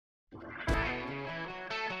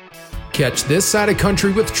Catch This Side of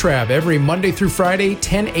Country with Trav every Monday through Friday,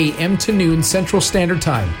 10 a.m. to noon Central Standard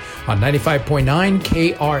Time on 95.9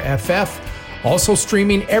 KRFF. Also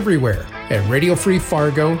streaming everywhere at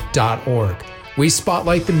radiofreefargo.org. We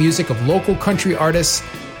spotlight the music of local country artists,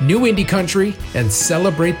 new indie country, and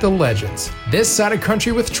celebrate the legends. This Side of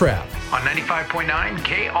Country with Trav on 95.9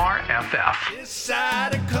 KRFF. This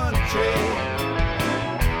side of country.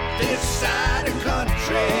 This side of country.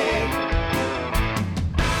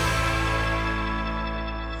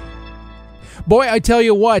 Boy, I tell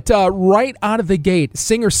you what, right out of the gate,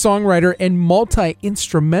 singer-songwriter and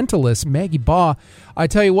multi-instrumentalist Maggie Baugh, I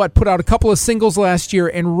tell you what, put out a couple of singles last year,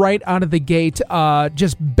 and right out of the gate,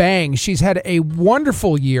 just bang. She's had a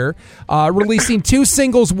wonderful year, releasing 2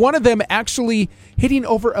 singles, one of them actually hitting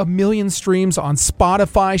over 1 million streams on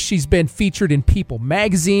Spotify. She's been featured in People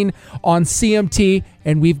Magazine, on CMT,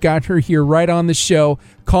 and we've got her here right on the show,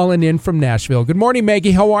 calling in from Nashville. Good morning,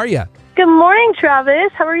 Maggie. How are you? Good morning,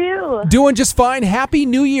 Travis. How are you? Doing just fine. Happy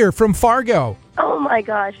New Year from Fargo. Oh my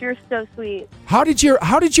gosh, you're so sweet. How did you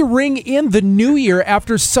ring in the new year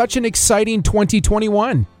after such an exciting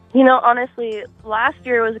 2021? You know, honestly, last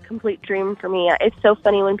year was a complete dream for me. It's so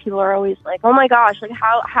funny when people are always like, "Oh my gosh, like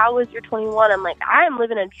how was your 21?" I'm like, I am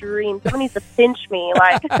living a dream. Someone needs to pinch me,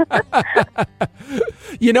 like.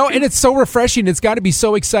 You know, and it's so refreshing. It's got to be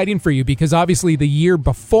so exciting for you because obviously the year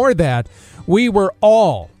before that, we were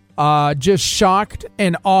all just shocked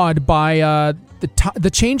and awed by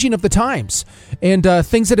the changing of the times and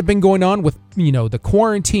things that have been going on with, you know, the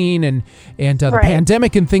quarantine and the Right.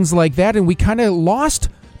 pandemic and things like that. And we kind of lost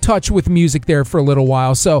touch with music there for a little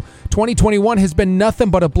while. So 2021 has been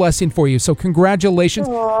nothing but a blessing for you. So congratulations.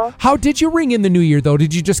 Aww. How did you ring in the new year, though?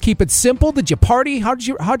 Did you just keep it simple? Did you party? How'd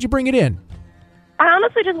you bring it in? I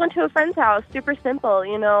honestly just went to a friend's house. Super simple,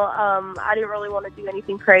 you know. I didn't really want to do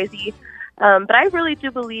anything crazy. But I really do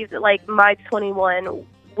believe that, like, my 21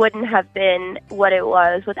 wouldn't have been what it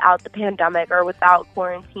was without the pandemic or without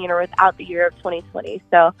quarantine or without the year of 2020.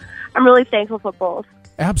 So I'm really thankful for both.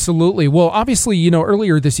 Absolutely. Well, obviously, you know,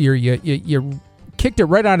 earlier this year, you kicked it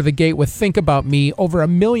right out of the gate with Think About Me, over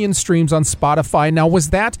 1 million streams on Spotify. Now, was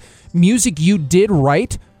that music you did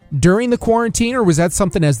write during the quarantine, or was that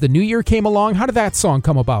something as the new year came along? How did that song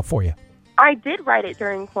come about for you? I did write it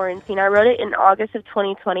during quarantine. I wrote it in August of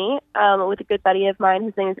 2020 with a good buddy of mine.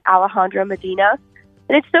 His name is Alejandro Medina.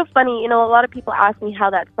 And it's so funny, you know, a lot of people ask me how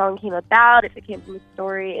that song came about, if it came from a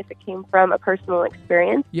story, if it came from a personal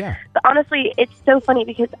experience. Yeah. But honestly, it's so funny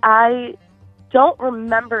because I don't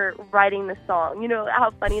remember writing the song. You know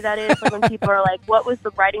how funny that is? Like when people are like, what was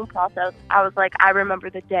the writing process? I was like, I remember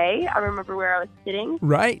the day. I remember where I was sitting.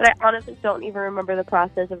 Right. But I honestly don't even remember the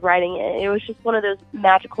process of writing it. It was just one of those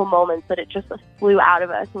magical moments that it just flew out of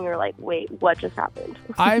us and we were like, wait, what just happened?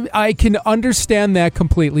 I can understand that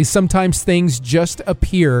completely. Sometimes things just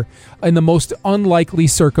appear in the most unlikely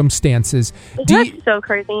circumstances. That's so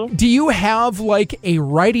crazy. Do you have like a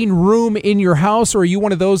writing room in your house, or are you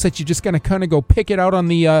one of those that you just gonna kind of go pick it out on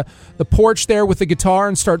the porch there with the guitar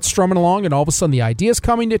and start strumming along, and all of a sudden the idea's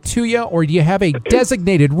coming to you? Or do you have a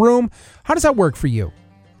designated room? How does that work for you?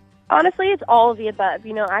 Honestly, it's all of the above.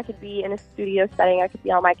 You know, I could be in a studio setting. I could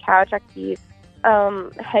be on my couch. I could be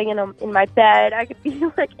hanging in my bed. I could be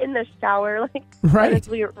like in the shower. Like, Right.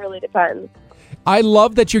 honestly, it really depends. I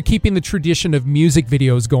love that you're keeping the tradition of music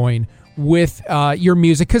videos going with your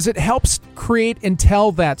music because it helps create and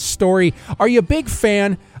tell that story. Are you a big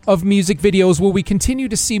fan of music videos? Will we continue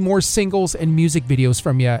to see more singles and music videos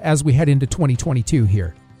from you as we head into 2022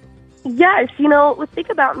 here? Yes, you know, Think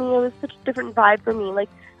About Me, it was such a different vibe for me. Like,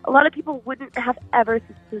 a lot of people wouldn't have ever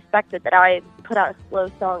suspected that I put out a slow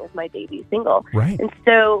song as my debut single. Right. And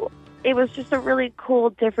so it was just a really cool,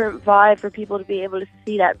 different vibe for people to be able to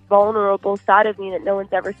see that vulnerable side of me that no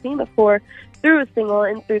one's ever seen before through a single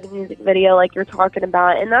and through the music video like you're talking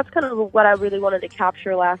about. And that's kind of what I really wanted to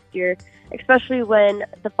capture last year, especially when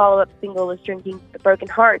the follow-up single was Drinking the Broken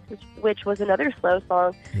Hearts, which was another slow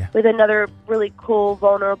song with another really cool,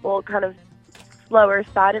 vulnerable, kind of slower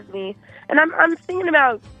side of me. And I'm thinking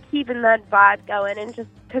about keeping that vibe going and just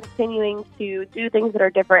continuing to do things that are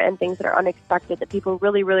different and things that are unexpected that people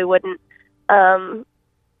really, really wouldn't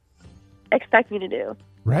expect me to do.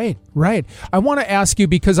 Right. I want to ask you,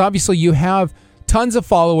 because obviously you have tons of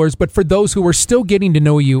followers, but for those who are still getting to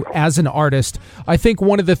know you as an artist, I think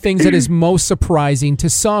one of the things that is most surprising to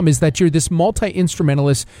some is that you're this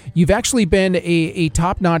multi-instrumentalist. You've actually been a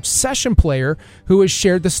top-notch session player who has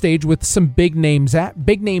shared the stage with some big name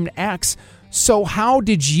acts. So how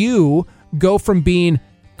did you go from being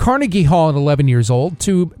Carnegie Hall at 11 years old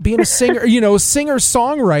to being a singer,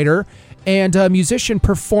 singer-songwriter and a musician,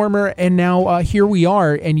 performer, and now here we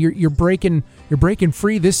are, and you're breaking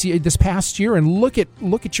free this past year, and look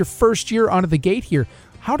at your first year out of the gate here.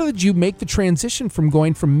 How did you make the transition from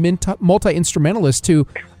going from multi-instrumentalist to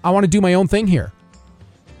I want to do my own thing here?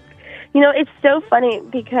 You know, it's so funny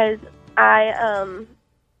because I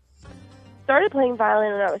started playing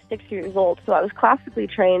violin when I was 6 years old, so I was classically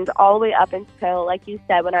trained all the way up until, like you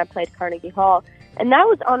said, when I played Carnegie Hall. And that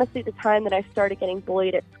was honestly the time that I started getting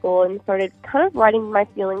bullied at school and started kind of writing my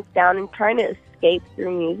feelings down and trying to escape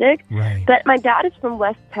through music. Right. But my dad is from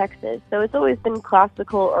West Texas, so it's always been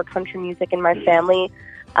classical or country music in my family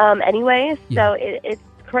anyway. Yeah. So it's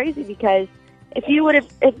crazy because if you would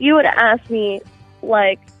have asked me,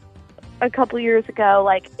 like, a couple years ago,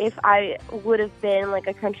 like, if I would have been, like,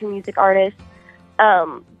 a country music artist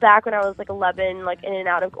back when I was like 11, like in and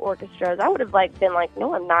out of orchestras, I would have like been like,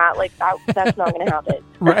 no, I'm not. Like that's not going to happen.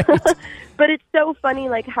 Right. But it's so funny,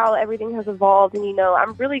 like how everything has evolved, and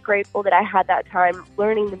I'm really grateful that I had that time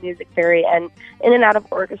learning the music theory and in and out of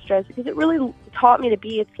orchestras, because it really taught me to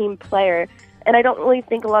be a team player. And I don't really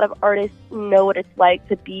think a lot of artists know what it's like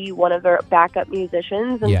to be one of their backup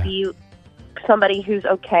musicians and be somebody who's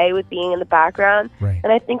okay with being in the background. Right.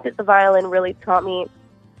 And I think that the violin really taught me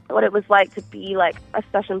what it was like to be like a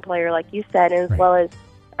session player, like you said, as well as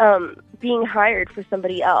being hired for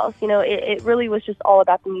somebody else. It really was just all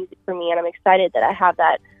about the music for me, and I'm excited that I have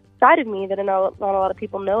that side of me that not a lot of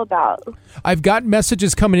people know about. I've got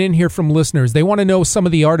messages coming in here from listeners. They want to know some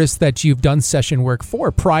of the artists that you've done session work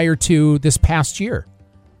for prior to this past year.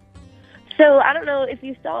 So I don't know if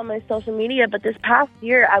you saw on my social media, but this past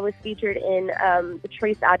year I was featured in the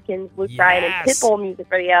Trace Adkins, Luke Bryan, and Pitbull music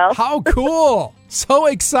video. How cool! So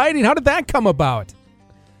exciting! How did that come about?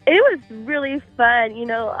 It was really fun.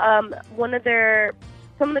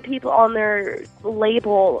 Some of the people on their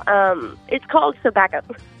label, it's called So Back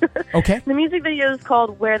Up. Okay. The music video is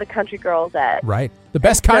called Where the Country Girls At. Right. The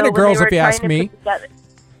best kind of girls, if you ask me.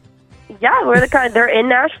 Yeah, they're in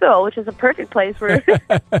Nashville, which is a perfect place for.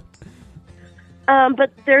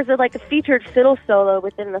 But there's a featured fiddle solo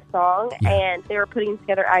within the song, and they were putting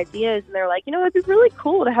together ideas, and they're like, it'd be really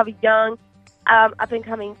cool to have a young,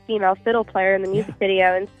 up-and-coming female fiddle player in the music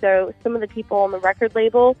video. And so some of the people on the record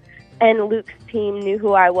label and Luke's team knew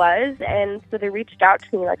who I was, and so they reached out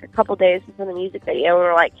to me a couple days before the music video, and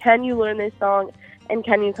were like, can you learn this song, and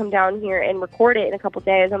can you come down here and record it in a couple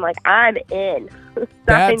days? I'm like, I'm in.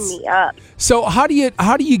 Sign me up. So how do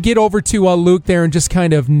you get over to Luke there and just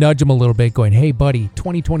kind of nudge him a little bit, going, hey, buddy,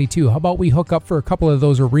 2022, how about we hook up for a couple of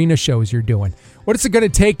those arena shows you're doing? What is it going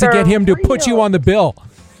to take to get him to put you on the bill?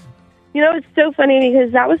 It's so funny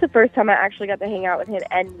because that was the first time I actually got to hang out with him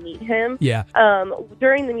and meet him. Yeah.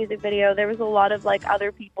 During the music video, there was a lot of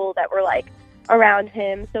other people that were around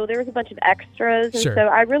him, so there was a bunch of extras, and so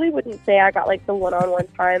I really wouldn't say I got the one-on-one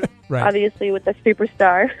time, right. Obviously with the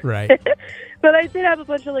superstar, right? But I did have a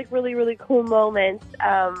bunch of really, really cool moments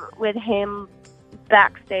with him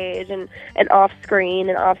backstage and off screen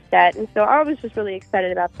and off set, and so I was just really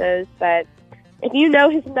excited about those. But if you know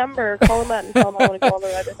his number, call him up and tell him I want to go on the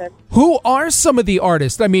road with him. Who are some of the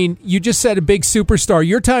artists? I mean, you just said a big superstar.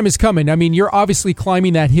 Your time is coming. I mean, you're obviously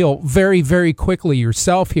climbing that hill very, very quickly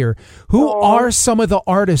yourself here. Who are some of the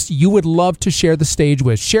artists you would love to share the stage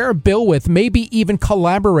with, share a bill with, maybe even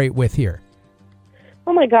collaborate with here?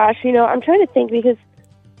 Oh, my gosh. I'm trying to think because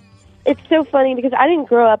it's so funny because I didn't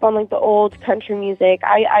grow up on, the old country music.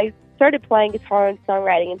 I started playing guitar and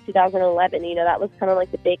songwriting in 2011. That was kind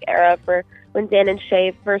of the big era for when Dan and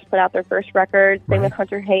Shay first put out their first record. Same with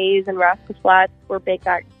Hunter Hayes and Rascal Flatts were big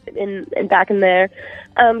back in there.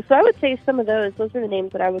 So I would say some of those are the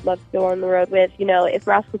names that I would love to go on the road with. If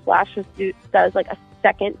Rascal Flatts just does a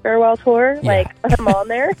second farewell tour, I'm on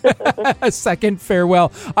there. A second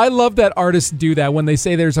farewell. I love that artists do that when they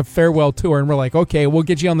say there's a farewell tour and we're like, okay, we'll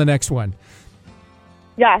get you on the next one.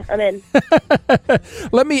 Yeah, I'm in.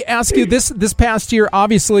 Let me ask you, this past year,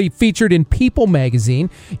 obviously featured in People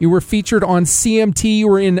magazine. You were featured on CMT. You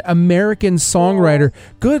were in American Songwriter.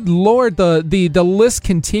 Good Lord, the list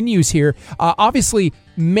continues here. Obviously,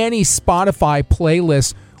 many Spotify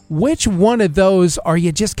playlists. Which one of those are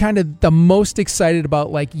you just kind of the most excited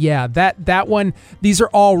about? That one, these are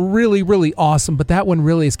all really, really awesome, but that one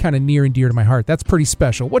really is kind of near and dear to my heart. That's pretty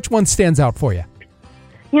special. Which one stands out for you?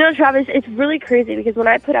 Travis, it's really crazy because when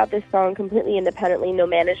I put out this song completely independently, no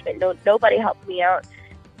management, nobody helped me out,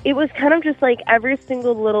 it was kind of just every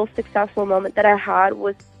single little successful moment that I had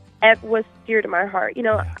was dear to my heart.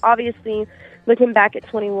 Obviously, looking back at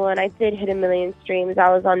 21, I did hit 1 million streams. I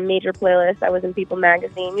was on major playlists. I was in People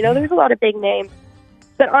magazine. There's a lot of big names.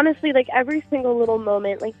 But honestly, like every single little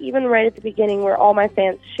moment, like even right at the beginning where all my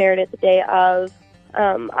fans shared it the day of,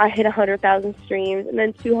 I hit 100,000 streams and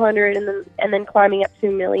then 200 and then climbing up to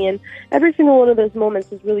 1 million. Every single one of those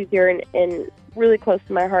moments was really dear and really close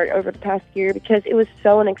to my heart over the past year because it was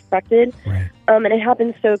so unexpected. Right. And it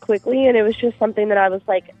happened so quickly, and it was just something that I was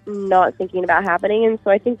like not thinking about happening. And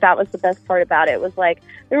so I think that was the best part about it, was like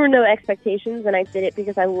there were no expectations, and I did it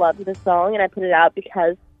because I loved the song and I put it out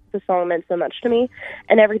because the song meant so much to me,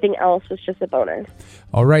 and everything else was just a bonus.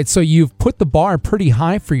 All right, so you've put the bar pretty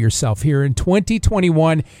high for yourself here in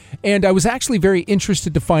 2021, and I was actually very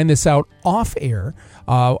interested to find this out off air.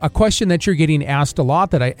 A question that you're getting asked a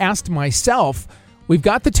lot that I asked myself. We've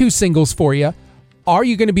got the 2 singles for you. Are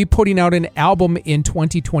you going to be putting out an album in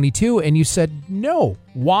 2022? And you said no.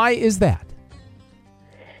 Why is that?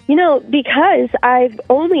 You know, because I've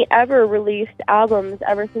only ever released albums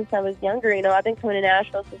ever since I was younger. You know, I've been coming to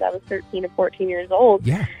Nashville since I was 13 or 14 years old.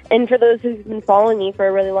 Yeah. And for those who've been following me for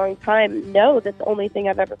a really long time, know that the only thing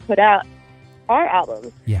I've ever put out are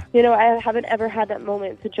albums. Yeah. You know, I haven't ever had that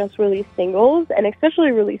moment to just release singles, and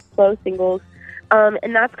especially release slow singles.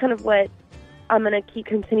 And that's kind of what I'm going to keep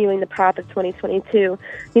continuing the path of 2022.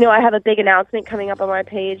 You know, I have a big announcement coming up on my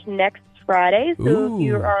page next Friday. So Ooh. if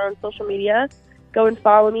you are on social media, go and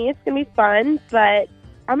follow me. It's going to be fun, but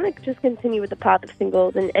I'm going to just continue with the path of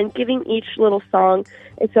singles and giving each little song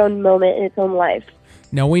its own moment in its own life.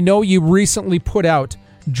 Now, we know you recently put out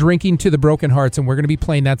Drinking to the Broken Hearts, and we're going to be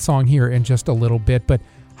playing that song here in just a little bit, but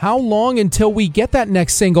how long until we get that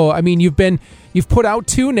next single? I mean, you've put out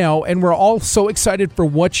 2 now, and we're all so excited for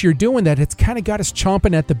what you're doing that it's kind of got us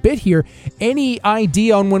chomping at the bit here. Any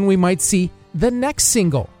idea on when we might see the next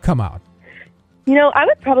single come out? You know, I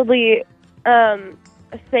would probably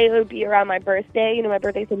say it would be around my birthday. You know, my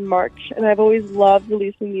birthday's in March, and I've always loved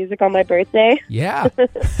releasing music on my birthday. Yeah.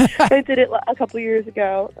 I did it a couple years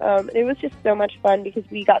ago. And it was just so much fun because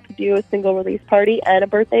we got to do a single release party and a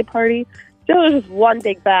birthday party. So it was just one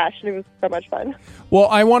big bash, and it was so much fun. Well,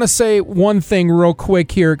 I want to say one thing real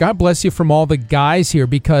quick here. God bless you from all the guys here,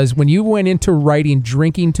 because when you went into writing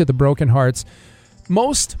Drinking to the Broken Hearts,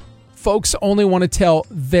 most folks only want to tell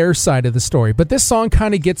their side of the story. But this song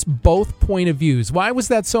kind of gets both point of views. Why was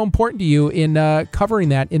that so important to you in covering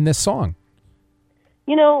that in this song?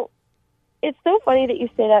 You know, it's so funny that you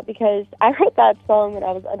say that because I wrote that song when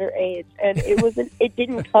I was underage, and it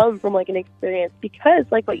didn't come from like an experience, because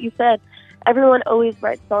like what you said, everyone always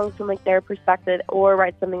writes songs from like their perspective, or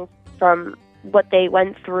writes something from what they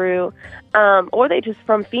went through, or they just,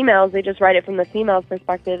 from females, they just write it from the female's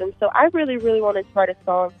perspective. And so I really, really wanted to write a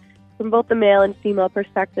song from both the male and female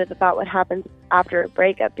perspective about what happens after a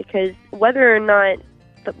breakup, because whether or not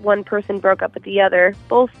the one person broke up with the other,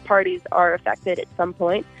 both parties are affected at some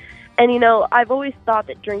point. And, you know, I've always thought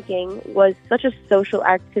that drinking was such a social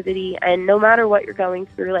activity, and no matter what you're going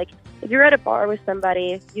through, like, if you're at a bar with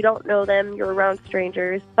somebody, you don't know them, you're around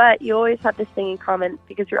strangers, but you always have this thing in common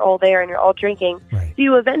because you're all there and you're all drinking. Right. So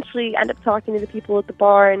you eventually end up talking to the people at the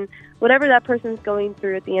bar, and whatever that person's going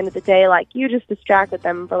through at the end of the day, like, you just distract with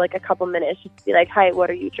them for like a couple minutes just to be like, hi, what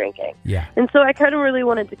are you drinking? Yeah. And so I kind of really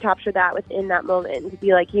wanted to capture that within that moment, to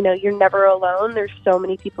be like, you know, you're never alone. There's so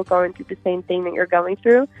many people going through the same thing that you're going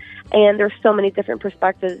through, and there's so many different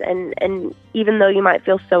perspectives, and even though you might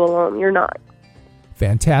feel so alone, you're not.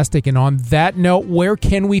 Fantastic. And on that note, where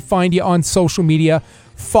can we find you on social media?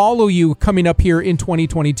 Follow you coming up here in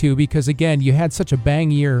 2022, because again, you had such a bang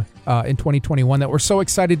year in 2021 that we're so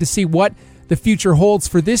excited to see what the future holds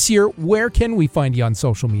for this year. Where can we find you on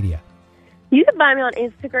social media? You can find me on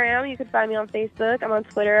Instagram. You can find me on Facebook. I'm on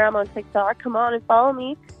Twitter. I'm on TikTok. Come on and follow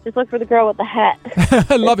me. Just look for the girl with the hat.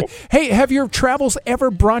 I love it. Hey, have your travels ever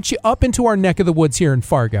brought you up into our neck of the woods here in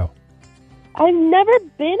Fargo? I've never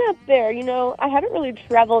been up there. You know, I haven't really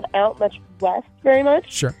traveled out much west very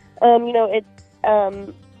much. Sure. You know, it's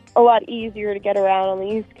a lot easier to get around on the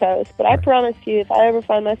East Coast. But I promise you, if I ever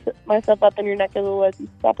find myself up in your neck of the woods, I'm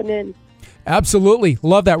stopping in. Absolutely.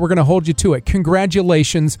 Love that. We're going to hold you to it.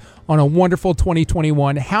 Congratulations on a wonderful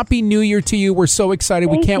 2021. Happy New Year to you. We're so excited.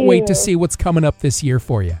 Thank we can't you. wait to see what's coming up this year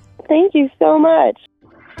for you. Thank you so much.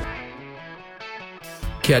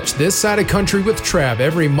 Catch This Side of Country with Trav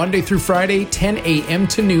every Monday through Friday, 10 a.m.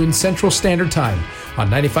 to noon Central Standard Time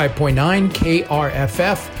on 95.9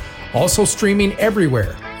 KRFF. Also streaming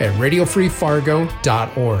everywhere at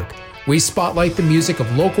radiofreefargo.org. We spotlight the music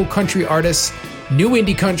of local country artists, new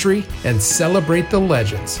indie country, and celebrate the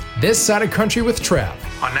legends. This Side of Country with Trav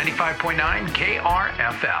on 95.9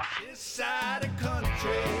 KRFF. This side of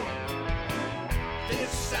country. This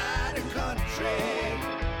side of country.